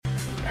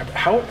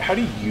how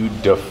do you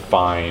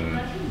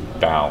define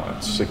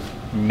balance? Like,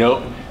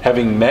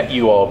 having met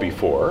you all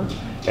before,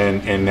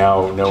 and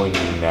now knowing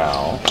you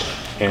now,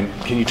 and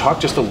can you talk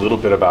just a little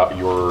bit about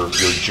your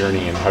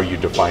journey and how you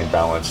define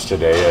balance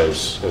today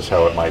as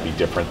how it might be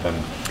different than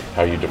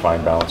how you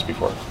defined balance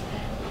before?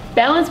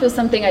 Balance was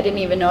something I didn't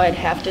even know I'd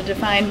have to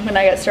define when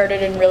I got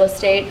started in real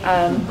estate.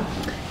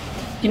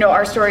 You know,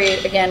 our story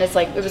again is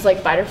like, it was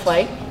like fight or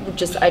flight.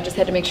 I just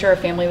had to make sure our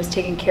family was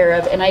taken care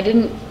of, and I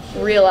didn't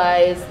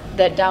realize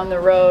that down the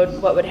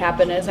road what would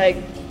happen is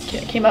I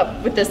came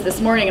up with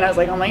this morning, and I was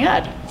like, oh my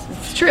God,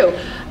 it's true.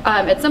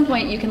 At some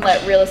point you can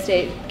let real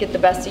estate get the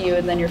best of you,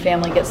 and then your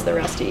family gets the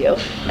rest of you.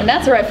 And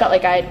that's where I felt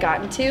like I had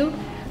gotten to.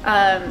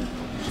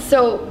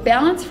 So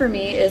balance for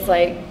me is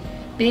like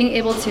being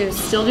able to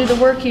still do the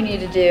work you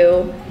need to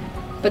do,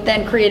 but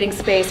then creating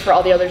space for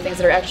all the other things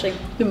that are actually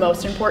the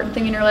most important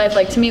thing in your life.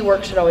 Like, to me,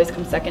 work should always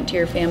come second to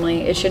your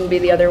family. It shouldn't be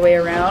the other way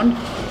around.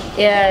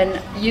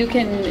 And you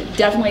can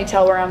definitely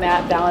tell where I'm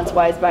at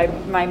balance-wise by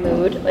my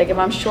mood. Like, if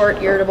I'm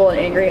short, irritable, and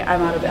angry,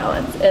 I'm out of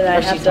balance. And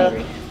I have to,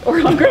 hungry. Or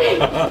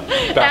hungry.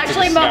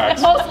 Actually,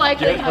 most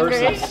likely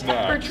hungry.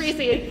 For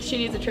Trecie, she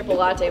needs a triple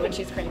latte when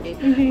she's cranky,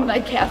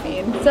 like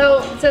caffeine.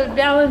 So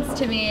balance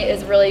to me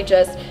is really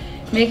just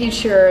making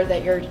sure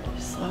that you're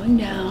slowing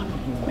down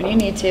when you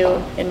need to,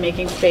 and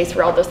making space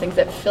for all those things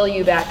that fill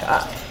you back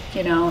up,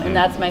 you know. And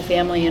that's my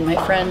family and my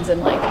friends,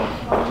 and like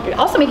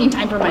also making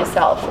time for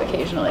myself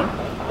occasionally.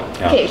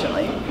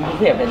 Occasionally.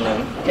 We have been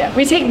doing. Yeah,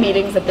 we take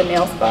meetings at the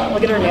nail spa. We'll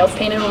get our nails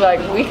painted. We're like,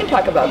 we can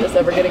talk about this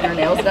over getting our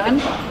nails done.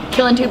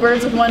 Killing two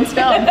birds with one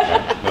stone.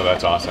 No,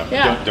 that's awesome.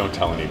 Yeah. Don't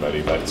tell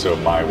anybody, but so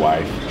my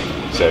wife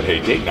said, hey,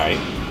 date night,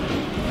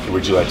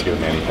 would you like to go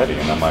mani-pedi?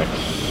 And I'm like,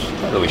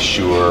 not really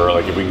sure,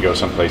 like if we can go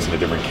someplace in a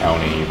different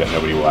county that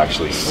nobody will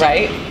actually see.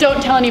 Right?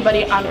 Don't tell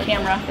anybody on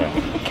camera.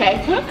 Yeah.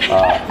 Okay.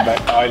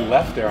 But I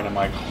left there and I'm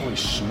like, holy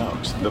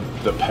smokes, the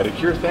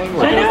pedicure thing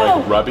where they're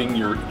like rubbing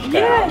your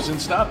calves and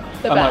stuff.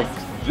 The I'm best.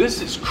 like,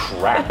 this is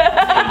crap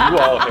that you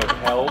all have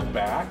held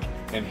back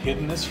and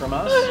hidden this from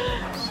us.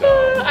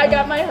 So I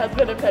got my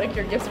husband a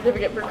pedicure gift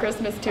certificate for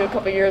Christmas too a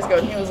couple years ago,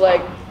 and he was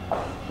like,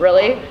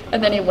 really?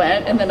 And then he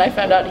went, and then I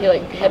found out he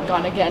like had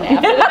gone again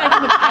after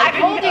that. I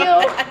told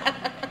you.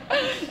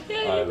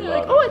 Yeah, he's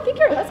like, oh, I think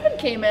your husband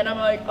came in. I'm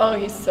like, oh,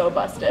 he's so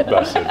busted.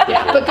 Busted.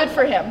 Yeah, but good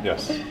for him.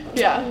 Yes.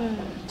 Yeah.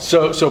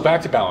 So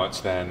back to balance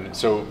then.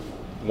 So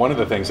one of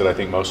the things that I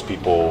think most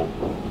people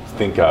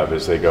think of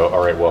is they go,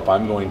 all right, well, if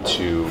I'm going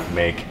to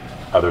make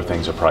other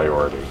things a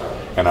priority,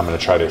 and I'm going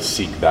to try to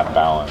seek that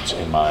balance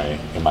in my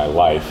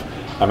life,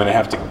 I'm going to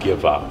have to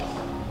give up.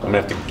 I'm going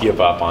to have to give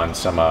up on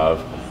some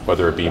of,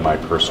 whether it be my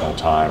personal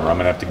time, or I'm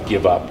going to have to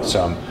give up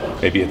some,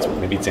 maybe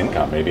it's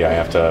income. Maybe I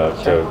have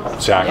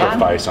to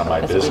sacrifice on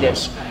my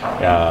business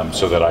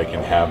so that I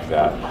can have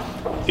that.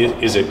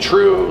 Is it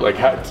true? Like,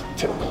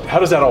 how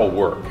does that all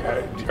work?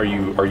 Are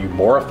you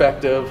more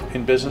effective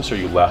in business? Are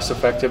you less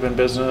effective in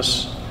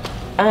business?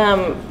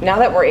 Now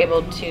that we're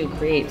able to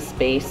create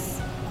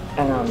space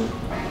and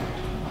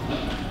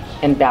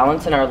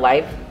balance in our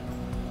life,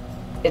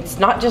 it's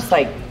not just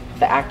like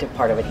the active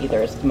part of it either.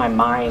 It's my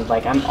mind.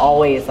 Like, I'm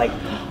always like,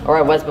 or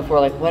I was before,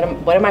 like, what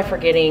am I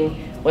forgetting?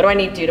 What do I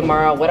need to do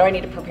tomorrow? What do I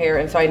need to prepare?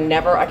 And so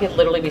I could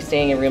literally be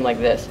staying in a room like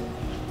this,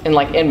 and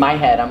like in my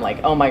head, I'm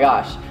like, oh my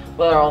gosh,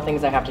 what are all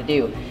things I have to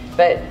do?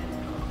 But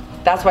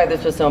that's why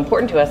this was so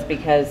important to us,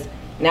 because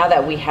now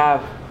that we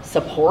have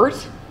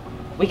support,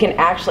 we can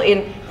actually,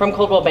 and from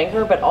Coldwell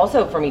Banker, but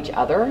also from each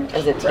other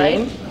as a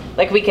team,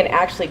 like we can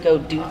actually go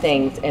do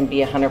things and be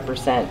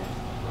 100%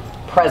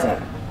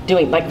 present.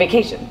 Doing like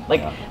vacation.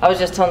 Like I was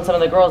just telling some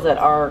of the girls that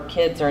our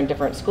kids are in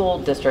different school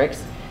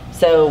districts,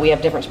 so we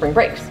have different spring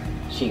breaks.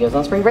 She goes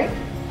on spring break,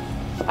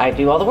 I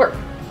do all the work,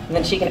 and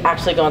then she can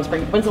actually go on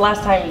spring. When's the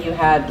last time you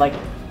had like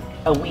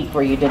a week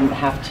where you didn't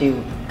have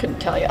to? Couldn't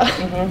tell you.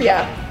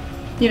 Yeah,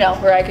 you know,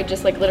 where I could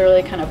just like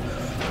literally kind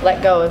of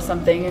let go of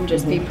something and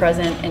just be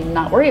present and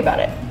not worry about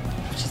it.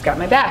 She's got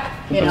my back.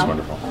 You That's know?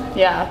 wonderful.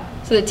 Yeah.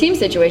 So the team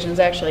situation is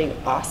actually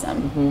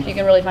awesome. You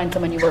can really find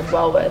someone you work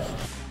well with.